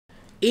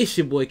It's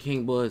your boy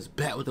King Buzz,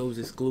 back with those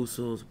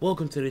exclusives.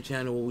 Welcome to the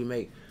channel where we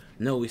make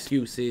no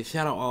excuses.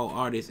 Shout out all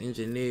artists,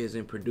 engineers,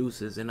 and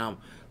producers, and I'm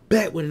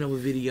back with another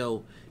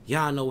video.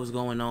 Y'all know what's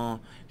going on.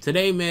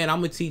 Today, man,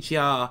 I'm gonna teach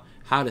y'all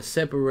how to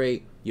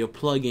separate your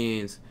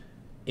plugins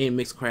in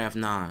Mixcraft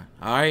 9.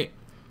 Alright?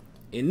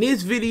 In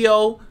this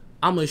video,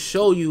 I'm gonna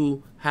show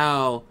you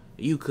how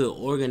you could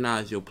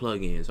organize your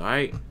plugins,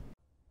 alright?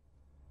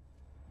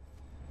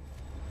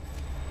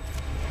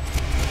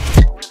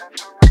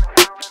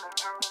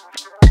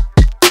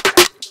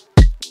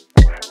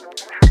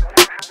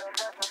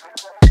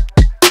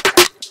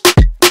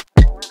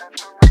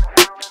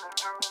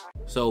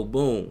 So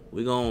boom,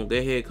 we're gonna go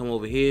ahead, come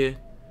over here.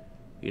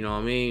 You know what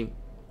I mean?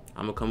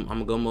 I'm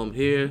gonna come up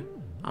here.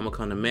 I'm gonna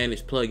come to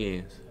manage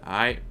plugins.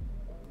 Alright?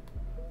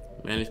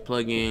 Manage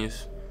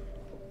plugins.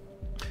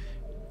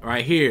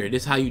 Right here,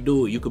 this is how you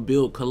do it. You could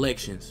build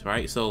collections,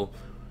 right? So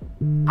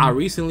I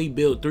recently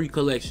built 3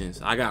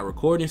 collections. I got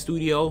Recording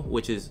Studio,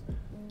 which is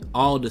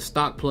all the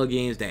stock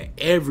plugins that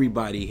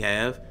everybody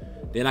have.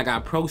 Then I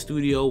got Pro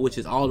Studio, which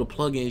is all the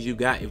plugins you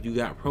got if you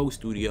got Pro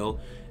Studio.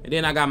 And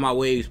then I got my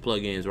Waves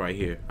plugins right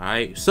here.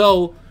 Alright,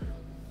 so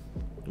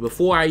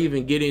before I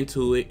even get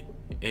into it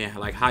and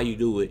like how you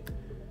do it,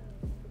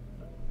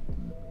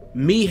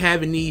 me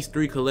having these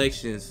 3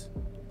 collections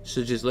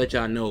should just let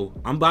y'all know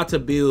I'm about to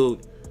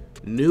build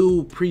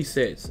new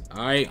presets.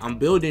 Alright, I'm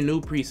building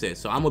new presets.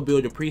 So I'm gonna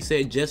build a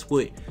preset just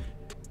with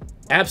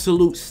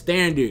absolute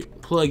standard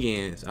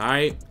plugins.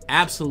 Alright,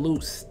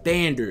 absolute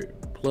standard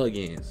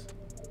plugins.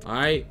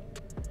 Alright,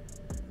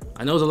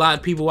 I know there's a lot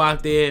of people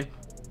out there,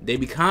 they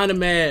be kind of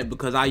mad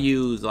because I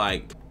use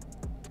a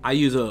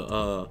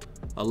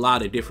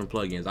lot of different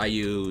plugins. I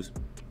use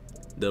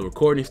the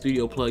Recording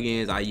Studio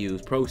plugins, I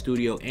use Pro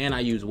Studio, and I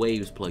use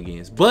Waves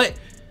plugins. But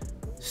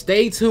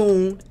stay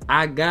tuned,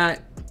 I got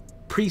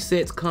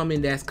presets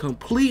coming that's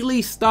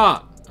completely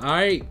stock.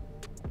 Alright,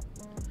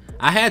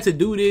 I had to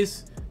do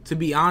this, to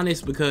be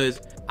honest,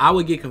 because I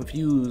would get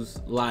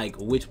confused like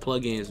which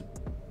plugins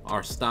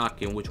are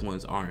stock and which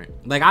ones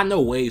aren't. Like, I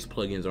know Waves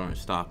plugins aren't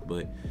stock,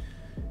 but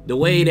the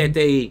way that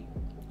they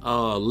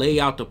lay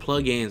out the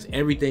plugins,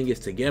 everything is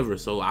together,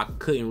 so I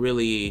couldn't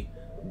really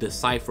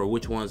decipher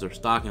which ones are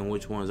stock and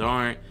which ones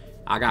aren't.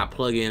 I got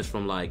plugins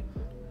from like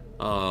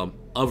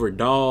other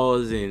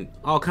DAWs and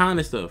all kind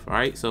of stuff,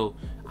 right? So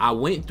I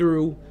went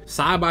through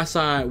side by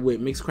side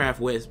with Mixcraft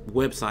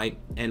website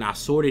and I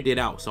sorted it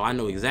out, so I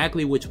know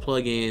exactly which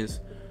plugins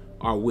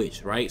are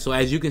which, right? So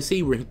as you can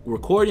see,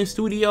 Recording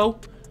Studio,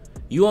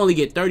 you only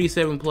get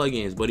 37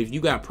 plugins, but if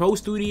you got Pro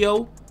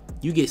Studio,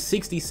 you get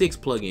 66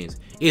 plugins.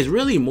 It's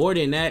really more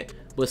than that,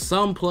 but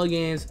some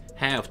plugins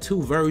have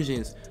 2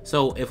 versions.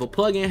 So if a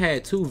plugin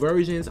had 2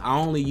 versions, I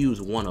only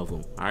use one of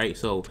them. All right,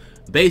 so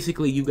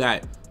basically you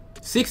got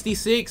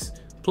 66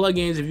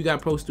 plugins if you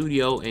got Pro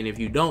Studio, and if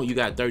you don't, you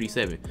got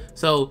 37.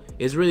 So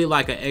it's really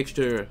like an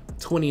extra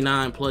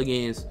 29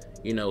 plugins,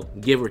 you know,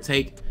 give or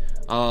take.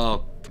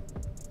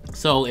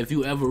 So if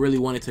you ever really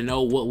wanted to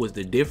know what was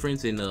the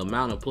difference in the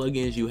amount of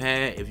plugins you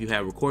had, if you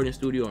had Recording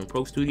Studio and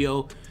Pro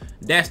Studio,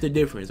 that's the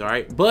difference. All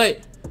right, but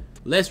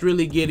let's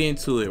really get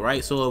into it,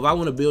 right? So if I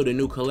want to build a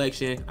new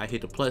collection, I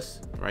hit the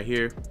plus right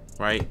here,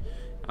 right?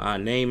 I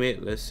name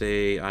it, let's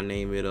say I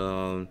name it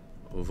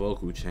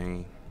vocal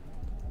chain,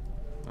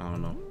 I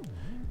don't know,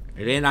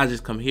 and then I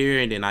just come here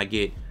and then I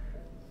get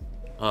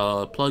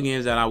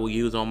plugins that I will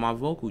use on my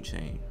vocal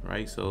chain,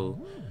 right? So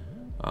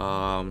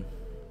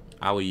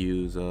I will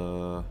use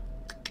a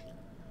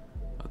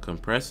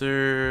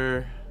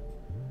compressor.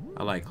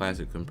 I like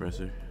classic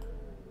compressor.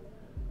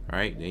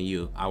 Right, then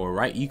you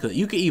could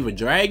either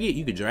drag it,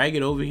 you could drag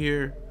it over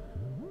here,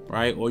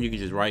 right? Or you could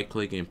just right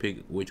click and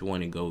pick which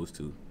one it goes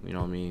to, you know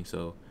what I mean?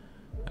 So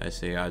let's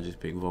say I'll just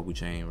pick vocal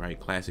chain, right?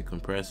 Classic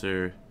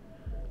compressor.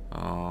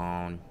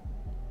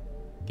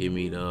 Give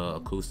me the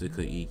acoustic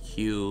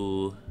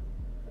EQ.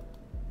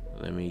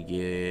 Let me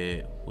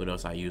get what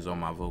else I use on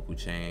my vocal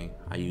chain.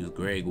 I use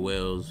Greg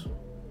Wells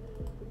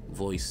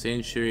voice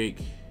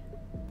centric.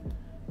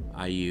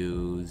 I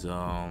use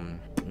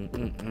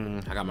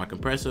I got my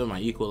compressor, my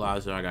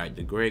equalizer, I got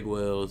the Greg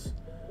Wells.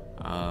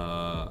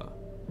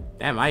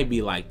 That might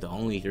be like the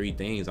only 3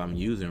 things I'm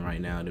using right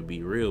now, to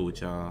be real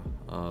with y'all.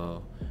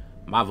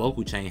 My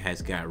vocal chain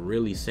has got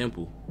really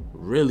simple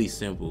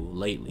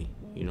lately,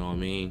 you know what I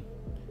mean?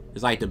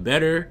 It's like the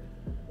better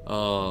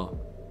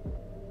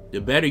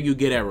you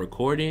get at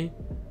recording,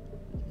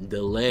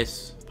 the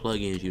less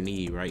plugins you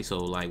need, right? So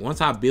like once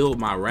I build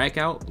my rack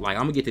out, like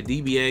I'm gonna get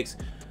the DBX,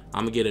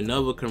 I'm gonna get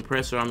another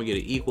compressor, I'm gonna get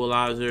an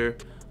equalizer,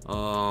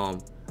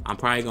 I'm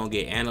probably gonna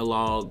get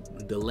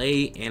analog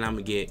delay, and I'm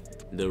gonna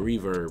get the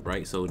reverb,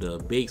 right? So the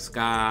Big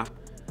Sky,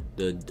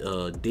 the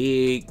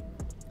Dig,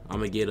 I'm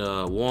gonna get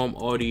a warm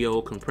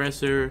audio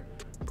compressor,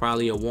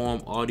 probably a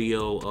warm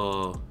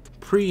audio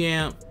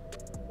preamp,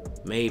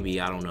 maybe,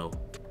 I don't know.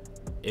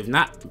 If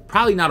not,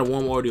 probably not a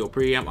warm audio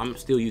preamp. I'm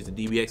still use the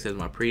DBX as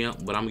my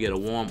preamp, but I'm gonna get a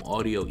warm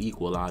audio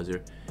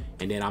equalizer,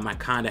 and then I might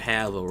kind of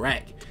have a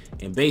rack,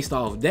 and based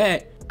off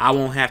that, I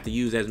won't have to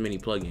use as many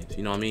plugins,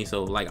 you know what I mean?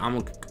 So like I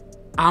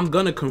I'm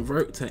gonna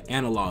convert to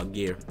analog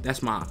gear.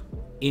 That's my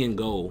end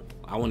goal.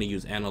 I want to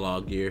use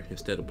analog gear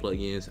instead of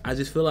plugins. I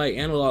just feel like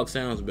analog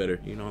sounds better,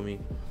 you know what I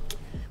mean?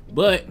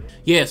 But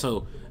yeah,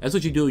 so that's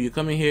what you do. You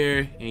come in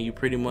here and you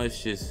pretty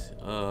much just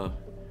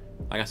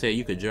like I said,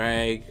 you could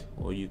drag,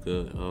 or you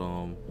could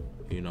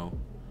you know,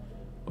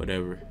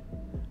 whatever.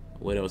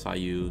 What else I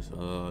use?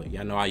 Yeah,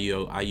 I know I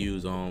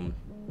use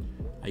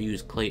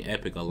Clay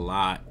Epic a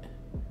lot,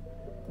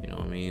 you know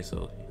what I mean?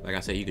 So like I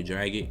said, you could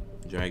drag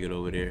it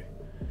over there.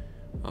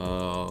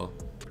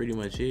 Pretty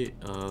much it.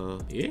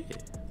 Yeah.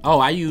 Oh,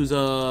 I use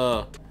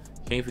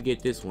can't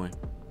forget this one.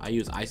 I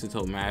use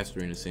Isotope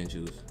Mastering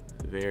Essentials.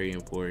 Very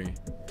important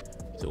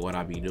to what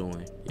I be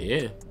doing.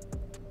 Yeah.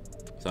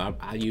 So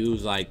I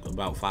use like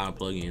about 5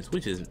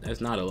 plugins, that's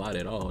not a lot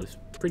at all. It's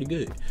pretty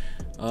good.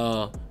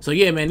 So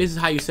yeah, man, this is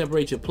how you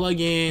separate your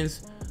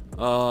plugins.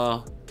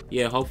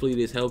 Yeah, hopefully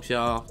this helps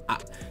y'all.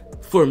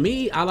 For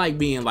me, I like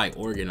being like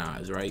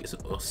organized, right?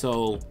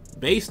 So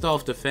based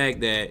off the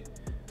fact that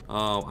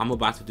I'm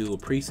about to do a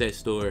preset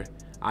store,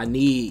 I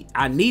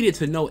needed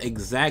to know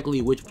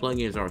exactly which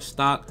plugins are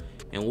stock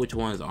and which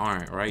ones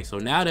aren't, right? So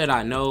now that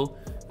I know,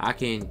 I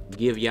can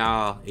give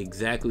y'all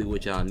exactly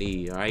what y'all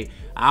need. All right,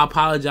 I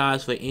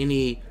apologize for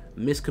any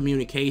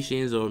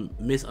miscommunications or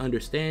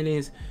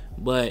misunderstandings,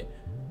 but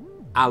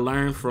I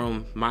learned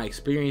from my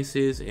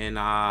experiences, and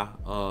I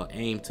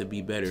aim to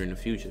be better in the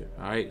future.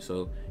 All right,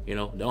 so you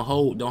know, don't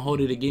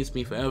hold it against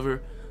me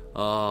forever.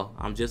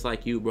 I'm just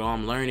like you, bro.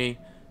 I'm learning.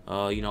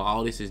 You know,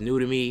 all this is new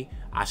to me.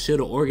 I should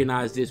have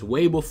organized this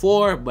way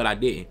before, but I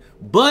didn't.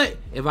 But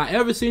if I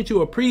ever sent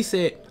you a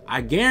preset,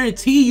 I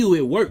guarantee you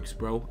it works,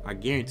 bro. I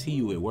guarantee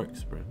you it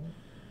works, bro.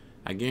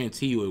 I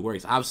guarantee you it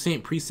works. I've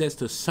sent presets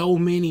to so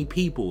many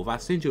people. If I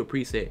send you a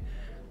preset,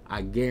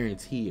 I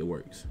guarantee it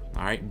works.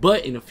 All right.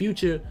 But in the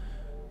future,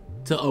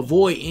 to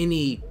avoid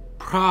any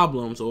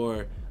problems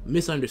or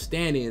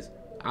misunderstandings,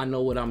 I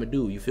know what I'm gonna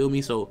do. You feel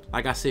me? So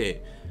like I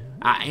said,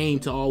 I aim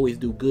to always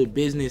do good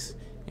business,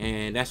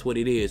 and that's what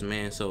it is,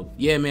 man. So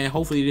yeah, man,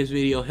 hopefully this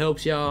video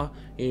helps y'all,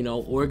 you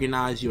know,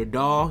 organize your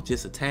DAW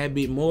just a tad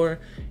bit more.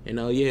 And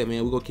yeah,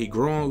 man, we're gonna keep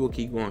growing, we'll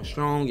keep going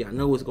strong. Y'all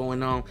know what's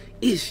going on.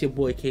 It's your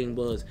boy King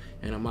Buzz,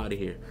 and I'm out of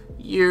here.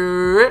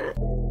 Yeah.